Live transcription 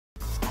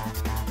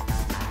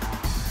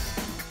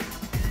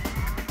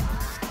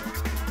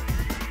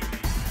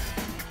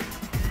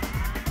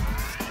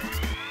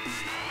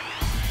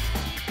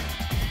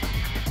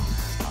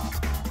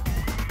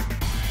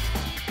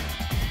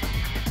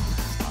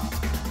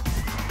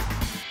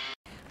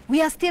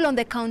We are still on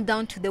the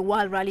countdown to the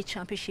World Rally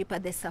Championship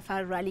at the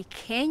Safari Rally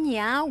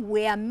Kenya,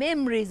 where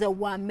memories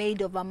were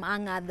made of,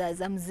 among others,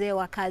 Mzee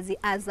wa Kazi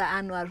Azar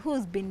Anwar,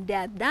 who's been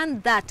there, done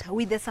that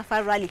with the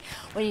Safari Rally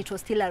when it was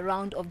still a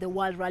round of the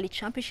World Rally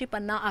Championship.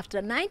 And now, after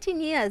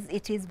 19 years,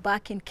 it is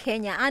back in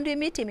Kenya, and we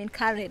meet him in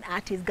Karen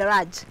at his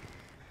garage.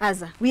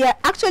 Azar, we are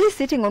actually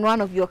sitting on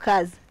one of your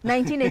cars,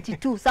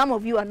 1982. Some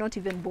of you are not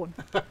even born.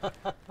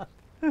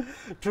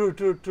 True.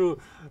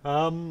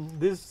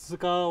 This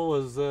car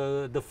was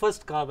the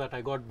first car that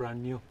I got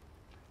brand new,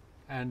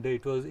 and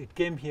it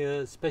came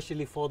here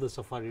especially for the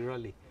Safari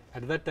Rally.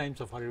 At that time,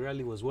 Safari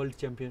Rally was World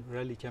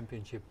Rally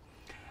Championship,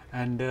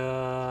 and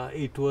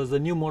it was a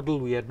new model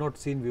we had not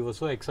seen. We were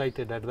so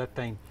excited at that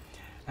time.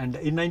 And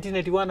in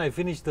 1981, I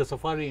finished the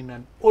Safari in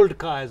an old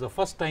car as a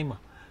first timer.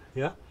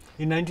 Yeah.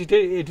 In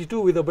 1982,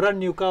 with a brand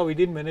new car, we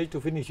didn't manage to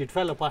finish. It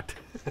fell apart.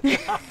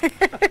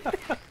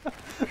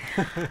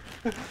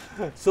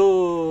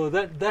 So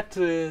that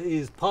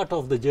is part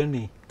of the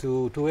journey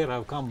to where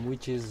I've come,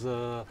 which is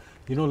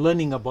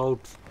learning about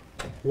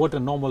what a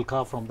normal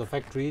car from the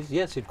factory is.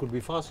 Yes, it could be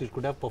fast, it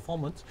could have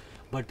performance,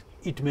 but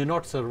it may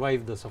not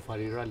survive the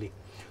Safari Rally.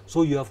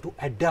 So you have to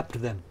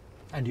adapt them,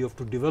 and you have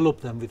to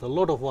develop them with a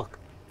lot of work.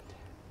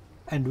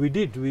 And we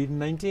did. In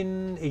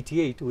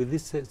 1988, with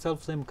this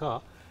same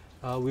car,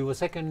 we were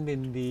second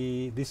in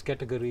this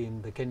category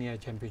in the Kenya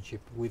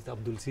Championship with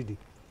Abdul Sidi.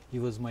 He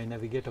was my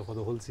navigator for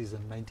the whole season,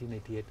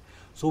 1988.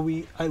 So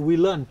we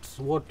learned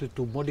what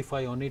to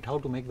modify on it, how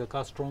to make the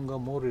car stronger,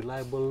 more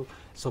reliable,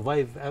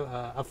 survive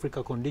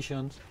Africa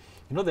conditions.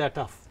 You know, they are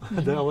tough.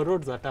 Our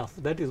roads are tough.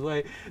 That is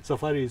why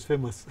Safari is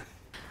famous.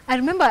 I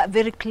remember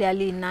very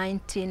clearly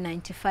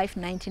 1995,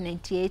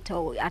 1998,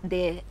 at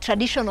the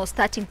traditional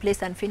starting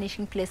place and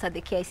finishing place at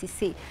the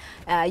KICC.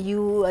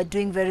 You are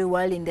doing very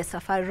well in the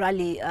Safari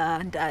Rally,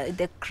 and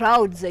the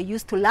crowds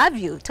used to love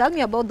you. Tell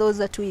me about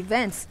those two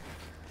events.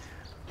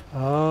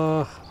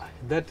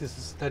 That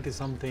is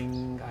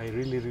something I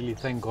really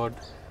thank God.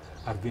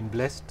 I've been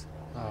blessed.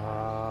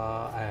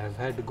 I have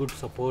had good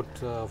support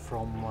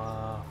from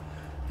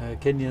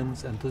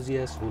Kenyans,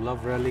 enthusiasts who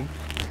love rallying,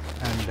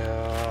 and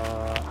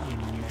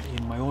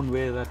in my own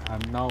way that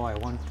I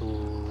want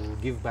to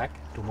give back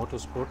to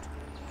motorsport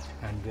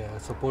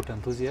and support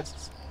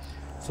enthusiasts.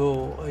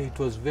 So it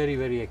was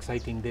very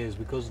exciting days,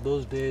 because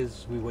those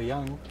days we were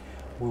young.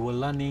 We were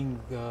learning,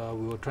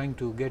 we were trying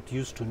to get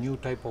used to new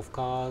type of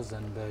cars,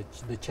 and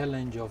the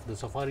challenge of the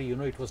Safari,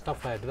 it was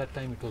tough. At that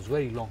time it was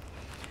very long.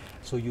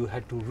 So you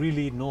had to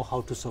really know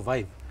how to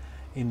survive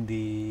in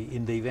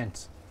the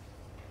events.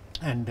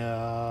 And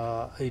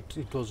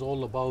it was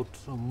all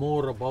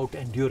more about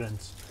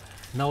endurance.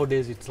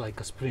 Nowadays it's like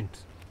a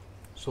sprint.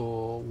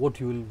 So what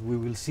we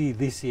will see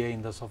this year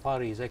in the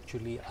Safari is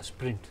actually a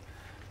sprint.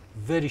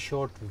 Very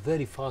short,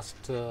 very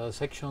fast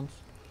sections.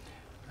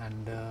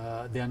 And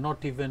they are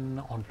not even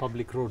on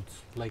public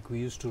roads like we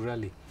used to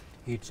rally.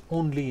 It's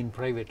only in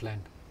private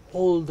land.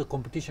 All the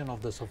competition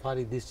of the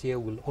Safari this year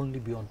will only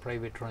be on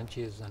private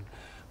ranches and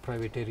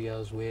private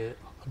areas where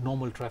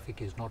normal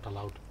traffic is not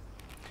allowed.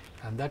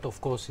 And that,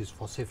 of course, is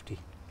for safety,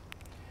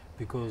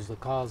 because the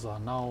cars are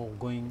now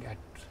going at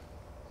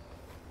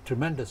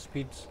tremendous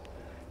speeds,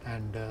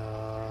 and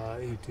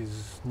it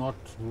is not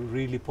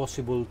really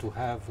possible to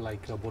have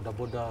like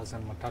boda-bodas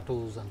and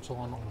matatus and so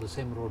on the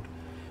same road.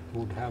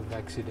 Would have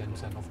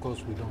accidents, and of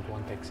course we don't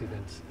want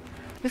accidents.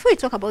 Before we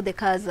talk about the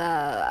cars,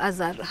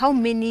 Azar, how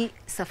many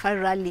Safari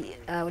Rally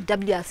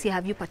WRC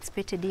have you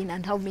participated in,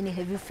 and how many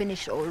have you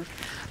finished or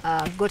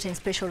gotten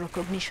special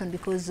recognition,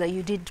 because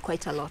you did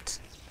quite a lot?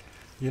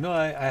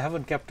 I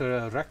haven't kept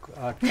a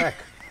track.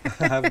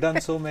 I've done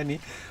so many,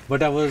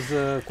 but I was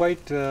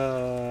quite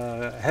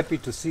happy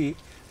to see.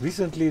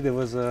 Recently there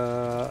was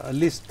a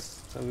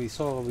list we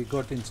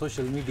got in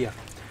social media.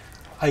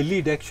 I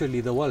lead actually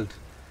the world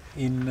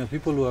in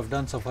people who have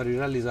done Safari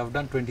Rallies. I've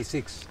done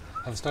 26.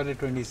 I've started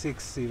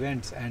 26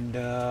 events, and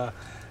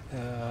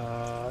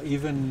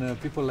even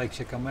people like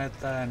Sheikh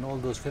Mehta and all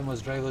those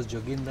famous drivers,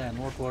 Joginda and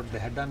what, they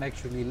had done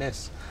actually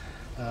less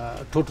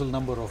total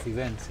number of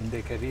events in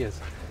their careers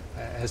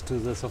as to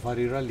the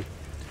Safari Rally.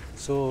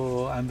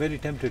 So I'm very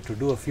tempted to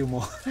do a few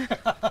more.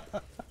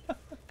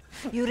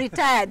 You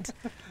retired,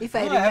 if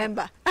I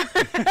remember.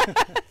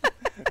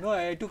 No,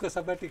 I took a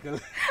sabbatical.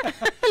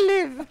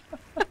 Live.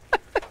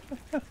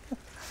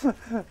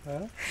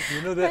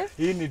 That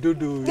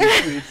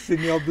it's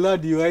in your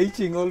blood. You are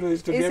itching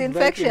always to get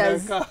back in a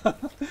car.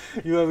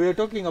 We are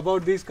talking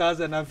about these cars,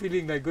 and I'm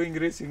feeling like going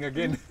racing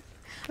again.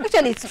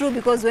 Actually, it's true,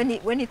 because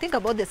when you think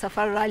about the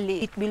Safari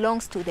Rally, it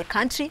belongs to the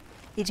country.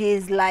 It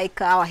is like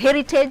our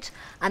heritage,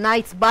 and now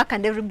it's back,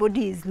 and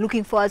everybody is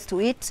looking forward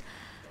to it.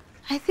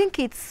 I think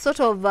it's sort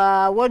of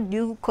what do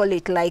you call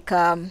it, like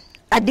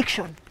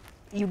addiction.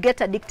 You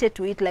get addicted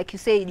to it, like you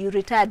say, you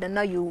retired, and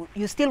now you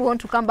still want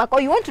to come back,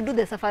 or you want to do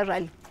the Safari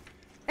Rally.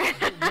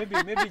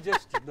 maybe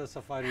just the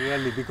Safari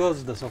Rally,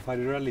 because the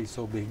Safari Rally is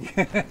so big.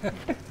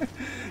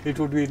 It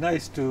would be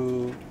nice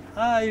to.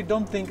 I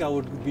don't think I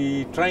would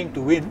be trying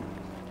to win,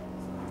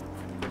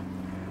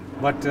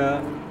 but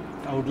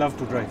I would love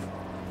to drive.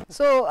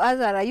 So,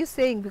 Azar, are you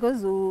saying,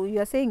 because you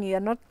are saying you are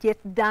not yet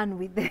done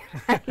with the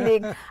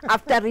rallying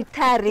after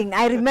retiring,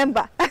 I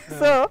remember.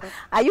 So,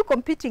 are you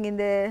competing in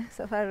the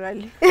Safari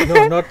Rally?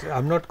 No,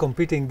 I'm not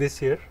competing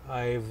this year.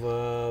 I've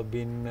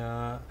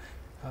been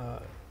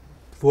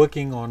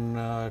working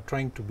on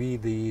trying to be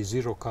the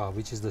zero car,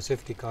 which is the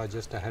safety car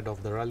just ahead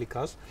of the rally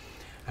cars,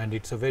 and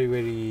it's a very,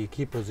 very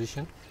key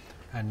position.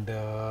 And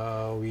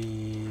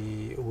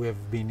we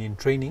have been in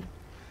training,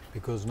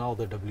 because now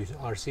the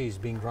WRC is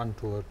being run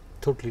to a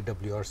totally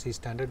WRC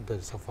standard,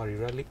 the Safari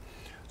Rally.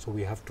 So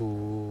we have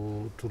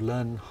to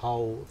learn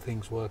how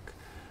things work.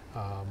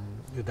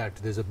 That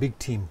there's a big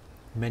team,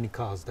 many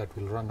cars that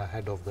will run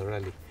ahead of the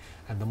rally,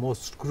 and the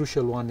most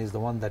crucial one is the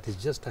one that is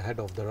just ahead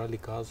of the rally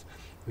cars,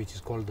 which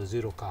is called the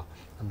zero car,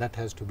 and that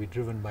has to be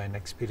driven by an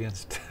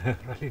experienced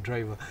rally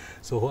driver.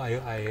 So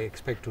I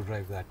expect to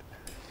drive that.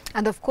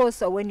 And of course,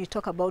 when you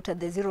talk about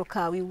the zero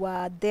car, we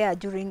were there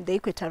during the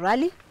Equator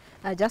Rally.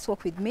 Just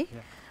walk with me.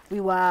 Yeah.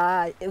 You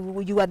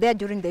were there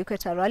during the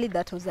Equator Rally.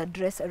 That was a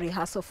dress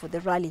rehearsal for the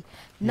rally. Yes.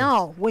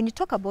 Now, when you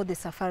talk about the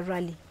Safari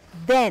Rally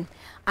then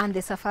and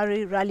the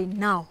Safari Rally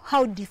now,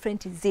 how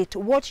different is it?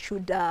 What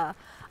should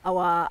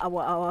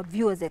our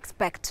viewers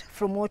expect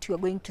from what you are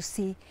going to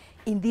see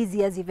in this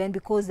year's event?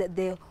 Because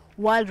the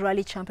World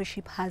Rally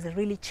Championship has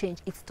really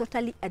changed. It's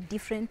totally a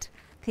different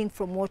thing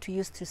from what we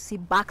used to see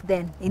back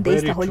then in the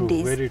Easter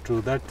holidays. Very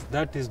true.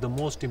 That is the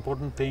most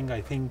important thing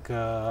I think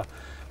the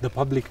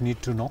public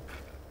need to know,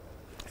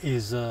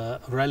 is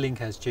rallying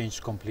has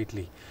changed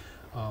completely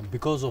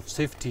because of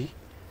safety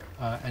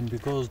and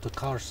because the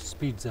car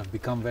speeds have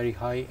become very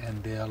high,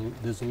 and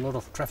there's a lot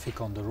of traffic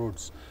on the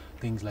roads,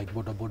 things like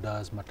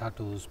bodas,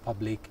 matatus,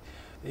 public.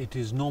 It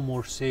is no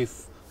more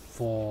safe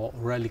for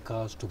rally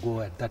cars to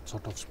go at that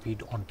sort of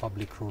speed on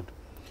public road.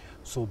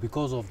 So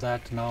because of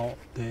that, now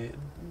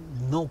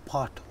no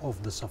part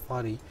of the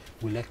safari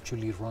will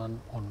actually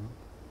run on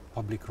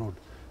public road,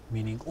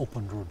 meaning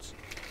open roads.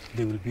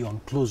 They will be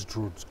on closed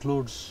roads.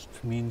 Closed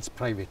means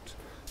private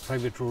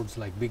roads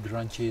like big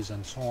ranches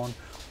and so on,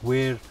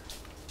 where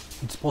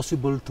it's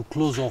possible to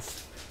close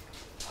off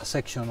a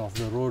section of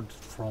the road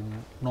from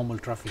normal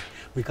traffic.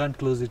 We can't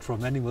close it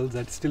from animals.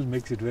 That still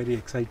makes it very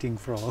exciting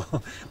for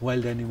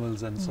wild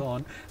animals and so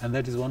on. And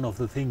that is one of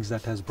the things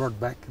that has brought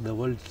back the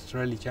World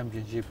Rally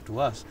Championship to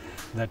us,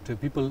 that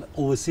people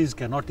overseas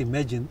cannot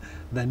imagine.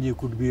 Then you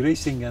could be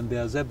racing and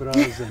there are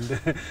zebras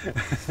and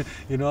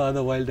you know,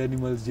 other wild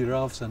animals,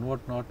 giraffes and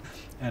whatnot,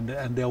 and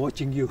they are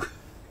watching you.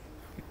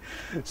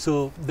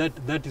 So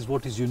that is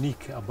what is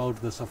unique about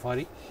the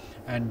safari,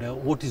 and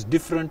what is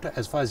different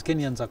as far as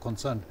Kenyans are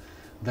concerned,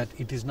 that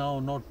it is now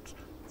not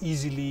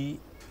easily,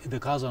 the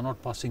cars are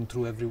not passing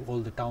through all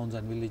the towns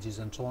and villages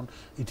and so on.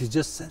 It is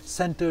just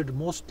centered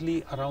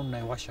mostly around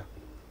Naivasha.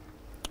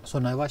 So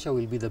Naivasha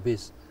will be the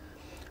base,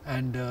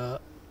 and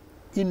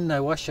in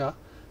Naivasha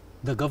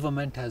the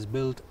government has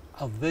built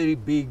a very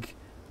big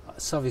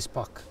service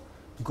park,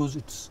 because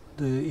it's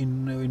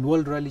in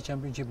World Rally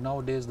Championship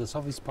nowadays the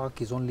service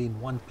park is only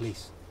in one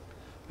place,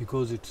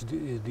 because it's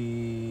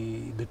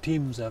the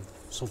teams have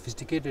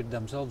sophisticated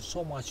themselves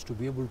so much to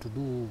be able to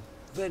do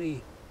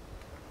very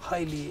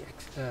highly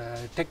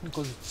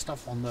technical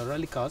stuff on the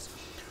rally cars.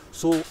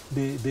 So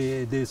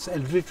they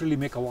literally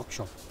make a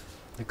workshop.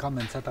 They come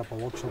and set up a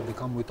workshop. They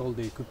come with all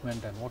the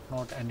equipment and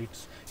whatnot, and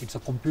it's a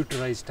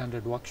computerized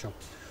standard workshop.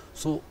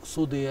 So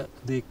they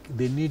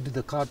need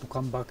the car to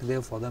come back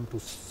there for them to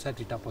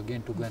set it up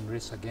again, to go and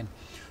race again.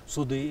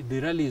 So the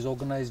rally is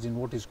organized in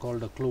what is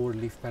called a clover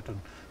leaf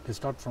pattern. They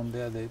start from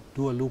there, they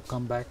do a loop,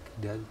 come back,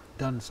 they are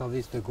done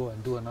service, they go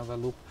and do another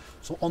loop.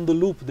 So on the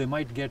loop they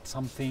might get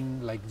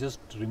something like just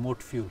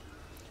remote fuel.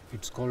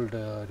 It's called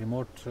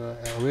remote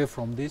away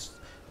from this.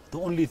 The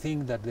only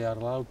thing that they are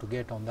allowed to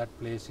get on that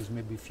place is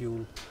maybe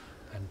fuel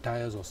and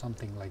tires or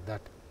something like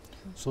that.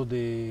 So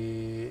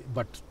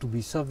but to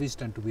be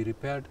serviced and to be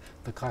repaired,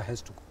 the car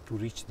has to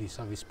reach the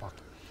service park,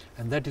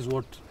 and that is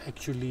what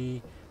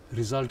actually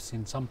results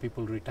in some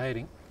people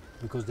retiring,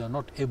 because they are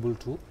not able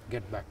to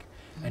get back.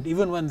 And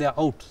even when they are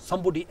out,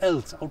 somebody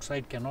else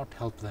outside cannot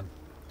help them.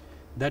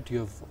 That you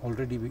have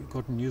already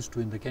gotten used to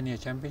in the Kenya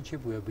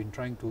Championship. We have been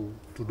trying to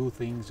do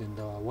things in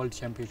the World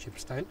Championship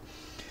style,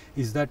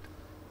 is that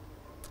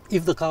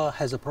if the car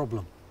has a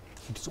problem,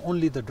 it's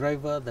only the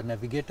driver, the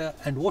navigator,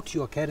 and what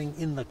you are carrying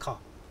in the car.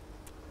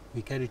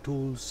 We carry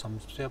tools,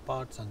 some spare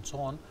parts and so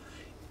on.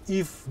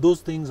 If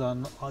those things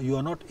you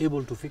are not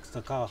able to fix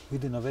the car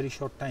within a very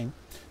short time,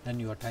 then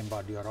you are time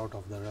barred, you are out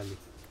of the rally.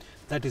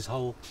 That is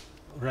how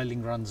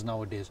rallying runs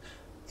nowadays.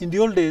 In the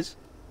old days,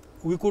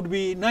 we could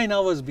be 9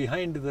 hours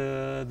behind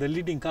the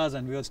leading cars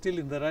and we were still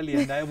in the rally,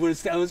 and I was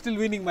still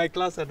winning my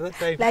class at that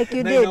time. Like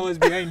you 9 did. hours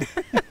behind.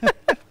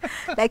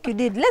 Like you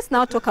did. Let's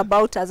now talk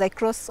about, as I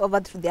cross over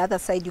to the other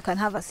side, you can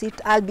have a seat.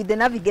 I'll be the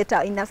navigator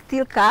in a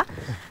steel car.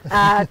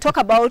 Talk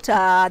about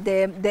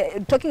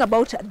talking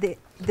about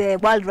the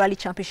World Rally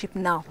Championship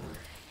now,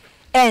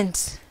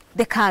 and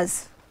the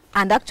cars,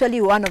 and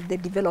actually one of the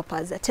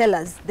developers. Tell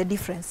us the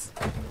difference.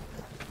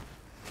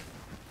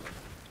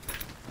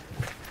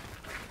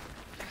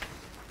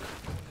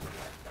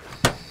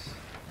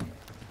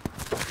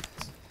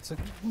 It's a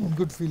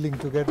good feeling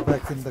to get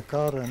back in the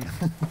car and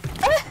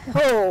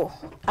Oh,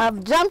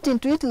 I've jumped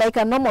into it like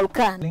a normal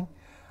car.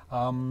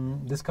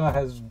 this car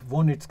has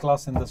won its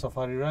class in the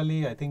Safari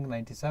Rally, I think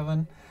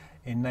 97.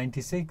 In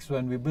 96,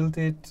 when we built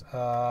it,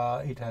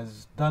 it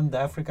has done the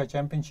Africa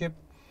Championship,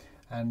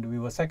 and we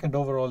were second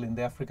overall in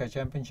the Africa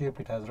Championship.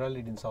 It has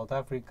rallied in South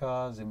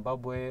Africa,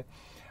 Zimbabwe,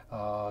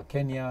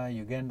 Kenya,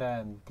 Uganda,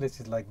 and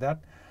places like that.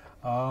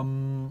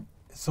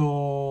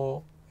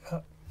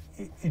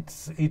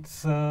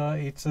 It's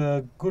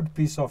a good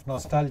piece of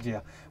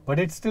nostalgia, but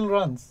it still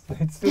runs.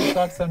 It still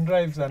starts and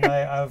drives, and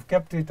I've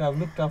kept it. I've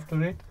looked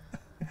after it.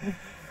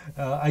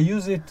 I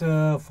use it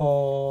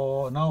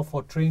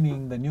for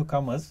training the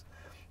newcomers,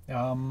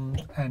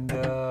 and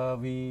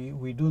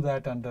we do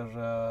that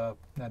under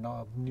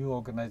a new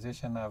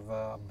organization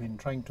I've been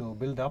trying to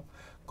build up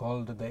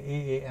called the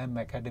AAM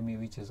Academy,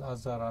 which is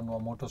Azar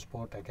Anwar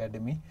Motorsport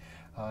Academy.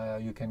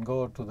 You can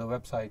go to the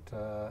website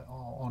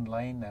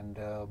online and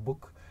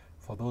book.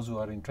 For those who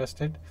are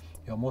interested,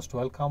 you're most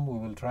welcome. We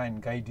will try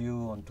and guide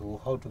you onto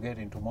how to get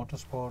into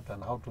motorsport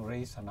and how to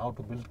race and how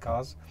to build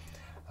cars.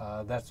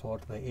 That's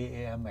what the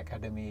AAM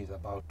Academy is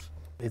about.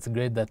 It's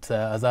great that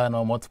Azar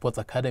Anwar Motorsports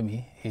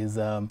Academy is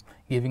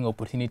giving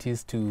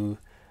opportunities to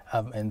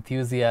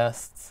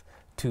enthusiasts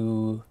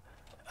to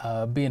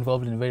be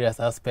involved in various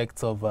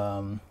aspects of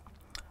the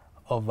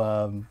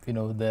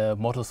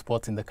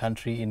motorsports in the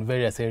country in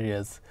various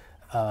areas.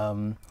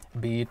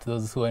 Be it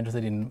those who are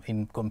interested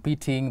in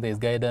competing, there's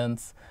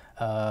guidance.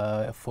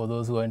 For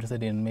those who are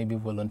interested in maybe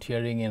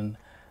volunteering in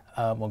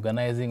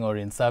organizing or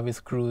in service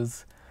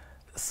crews.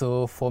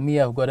 So for me,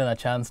 I've gotten a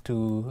chance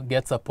to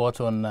get support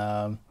on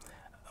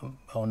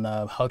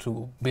how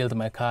to build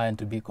my car and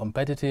to be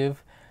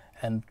competitive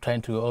and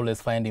trying to always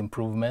find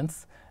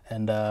improvements.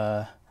 And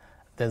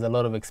there's a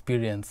lot of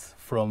experience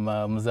from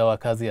Mzee wa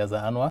Kazi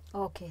Azar Anwar.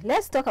 Okay,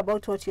 let's talk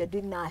about what you're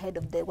doing now ahead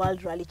of the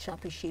World Rally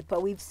Championship.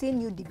 We've seen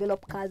you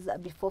develop cars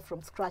before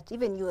from scratch.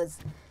 Even yours,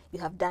 you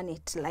have done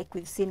it like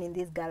we've seen in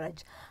this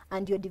garage.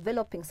 And you're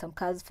developing some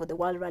cars for the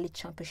World Rally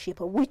Championship,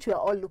 which we are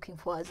all looking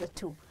for as a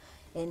two.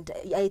 And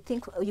I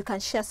think you can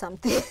share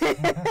something.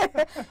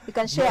 You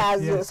can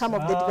share some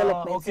of the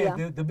developments. Okay,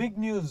 yeah. the big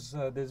news,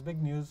 there's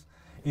big news,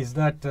 is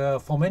that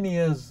for many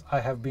years I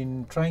have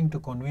been trying to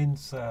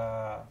convince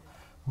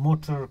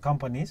motor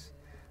companies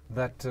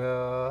that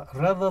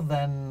rather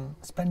than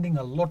spending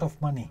a lot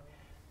of money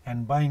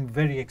and buying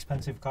very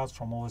expensive cars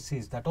from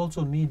overseas that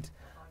also need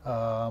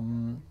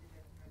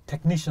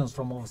technicians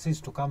from overseas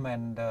to come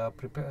and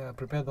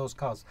prepare those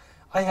cars.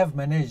 I have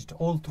managed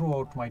all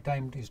throughout my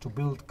time is to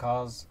build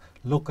cars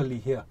locally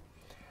here,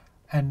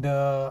 and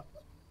I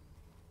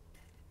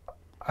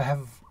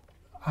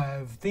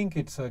think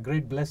it's a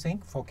great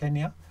blessing for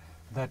Kenya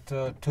that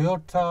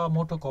Toyota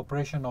Motor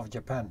Corporation of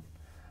Japan,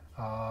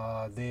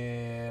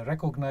 they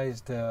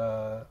recognized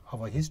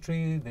our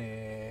history.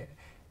 They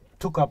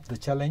took up the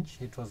challenge.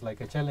 It was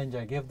like a challenge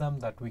I gave them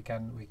that we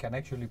can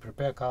actually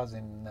prepare cars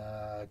in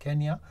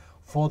Kenya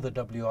for the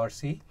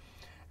WRC,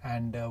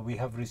 and we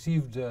have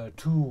received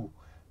 2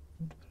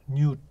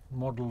 new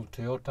model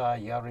Toyota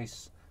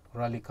Yaris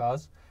rally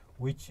cars,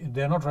 which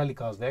they're not rally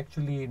cars, they're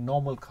actually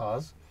normal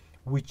cars,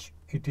 which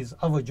it is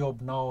our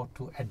job now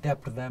to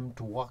adapt them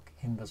to work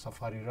in the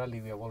Safari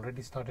Rally. We have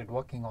already started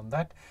working on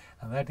that,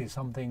 and that is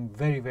something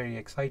very, very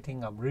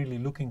exciting. I'm really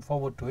looking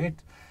forward to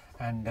it,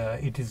 and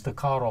it is the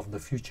car of the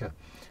future,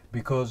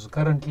 because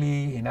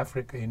currently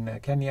in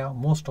Kenya,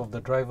 most of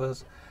the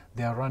drivers,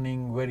 they are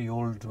running very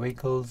old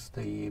vehicles,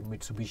 the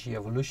Mitsubishi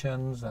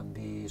Evolutions and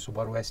the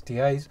Subaru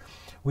STIs,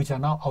 which are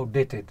now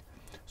outdated.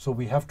 So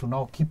we have to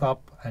now keep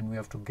up, and we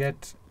have to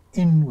get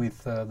in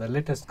with the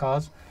latest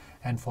cars.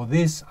 And for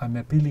this, I'm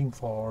appealing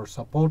for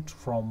support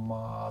from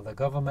the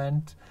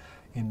government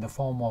in the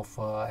form of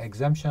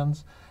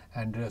exemptions,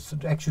 and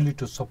actually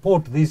to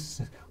support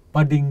this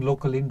budding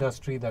local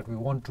industry that we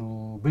want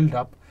to build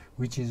up,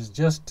 which is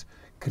just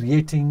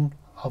creating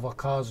our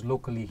cars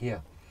locally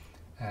here.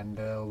 And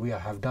we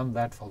have done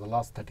that for the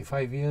last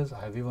 35 years. I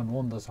have even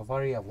won the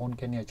Safari, I've won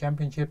Kenya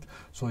Championships,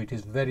 so it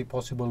is very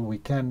possible we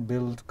can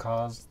build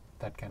cars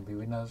that can be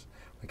winners.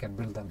 We can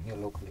build them here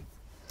locally.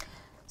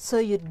 So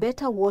you'd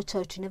better watch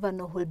out. You never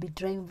know who'll be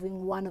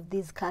driving one of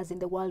these cars in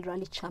the World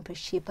Rally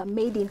Championship.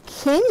 Made in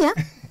Kenya,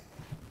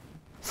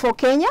 for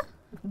Kenya,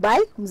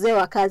 by Mzee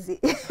wa Kazi.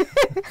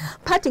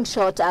 Parting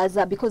shot,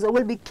 because I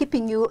will be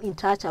keeping you in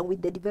touch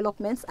with the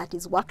developments at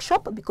his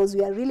workshop, because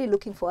we are really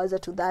looking for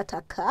to that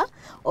car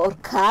or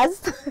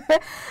cars.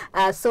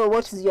 So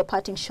what is your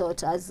parting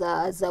shot as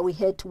we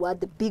head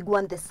toward the big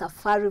one, the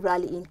Safari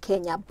Rally in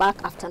Kenya,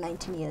 back after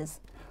 19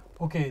 years?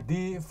 Okay,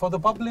 for the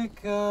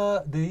public,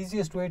 the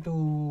easiest way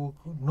to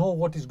know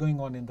what is going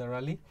on in the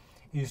rally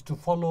is to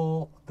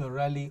follow the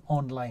rally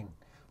online.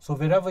 So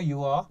wherever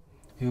you are,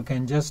 you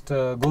can just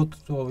go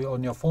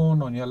on your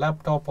phone, on your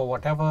laptop or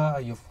whatever,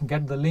 you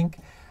get the link,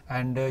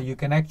 and you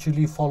can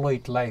actually follow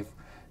it live.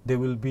 There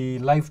will be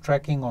live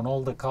tracking on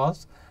all the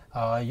cars.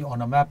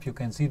 On a map you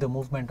can see the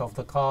movement of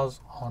the cars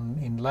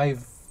in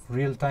live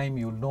real time.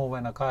 You'll know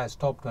when a car has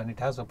stopped, when it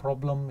has a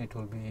problem. It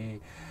will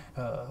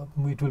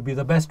be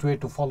the best way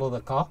to follow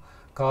the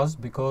cars,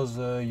 because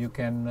you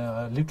can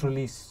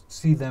literally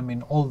see them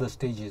in all the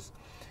stages.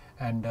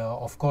 And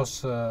of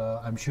course,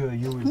 I'm sure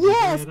you will.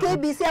 Yes,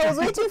 KBC. I was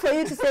waiting for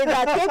you to say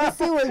that.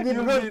 KBC will be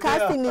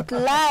broadcasting it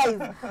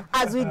live,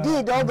 as we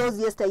did all those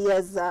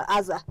yesteryears,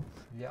 Azar.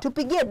 Yeah.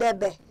 Tupigie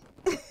debe.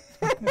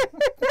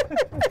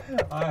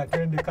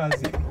 Twende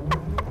kazi.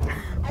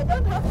 I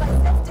don't have my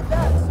safety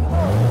belts, you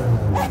know.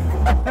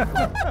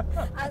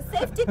 And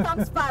safety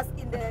comes first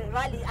in the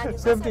rally. And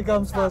Safety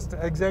comes first,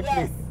 exactly.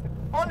 Yes,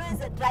 always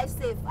drive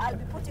safe. I'll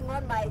be putting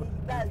on my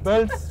belt.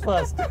 Belts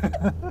first.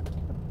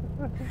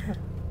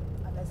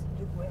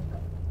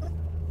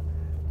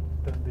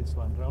 Turn this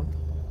one round.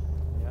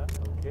 Yeah,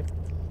 okay.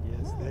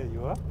 Yes, there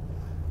you are.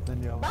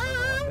 Then you have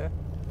another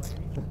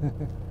one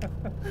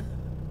there.